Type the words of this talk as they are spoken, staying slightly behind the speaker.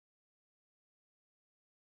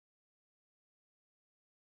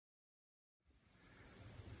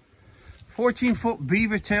14-foot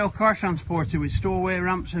Beavertail car transporter with stowaway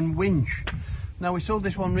ramps and winch. Now, we sold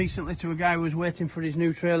this one recently to a guy who was waiting for his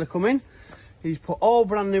new trailer coming. He's put all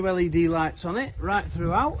brand new LED lights on it right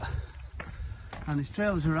throughout, and his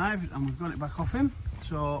trailer's arrived and we've got it back off him.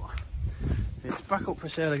 So it's back up for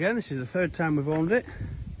sale again. This is the third time we've owned it.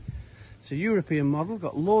 It's a European model,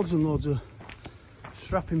 got loads and loads of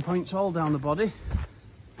strapping points all down the body.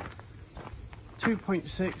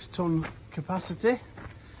 2.6 ton capacity,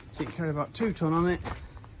 so you can carry about 2 ton on it.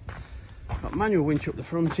 Got manual winch up the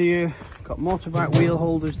front here, got motorbike wheel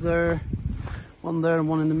holders there, one there and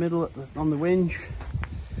one in the middle on the winch.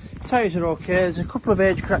 Tyres are okay, there's a couple of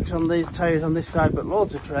age cracks on these tyres on this side, but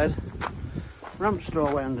loads of tread. Ramp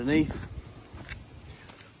stowaway underneath.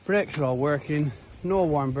 Brakes are all working, no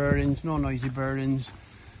warm bearings, no noisy bearings.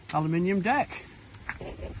 Aluminium deck.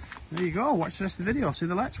 There you go, watch the rest of the video, see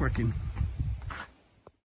the lights working.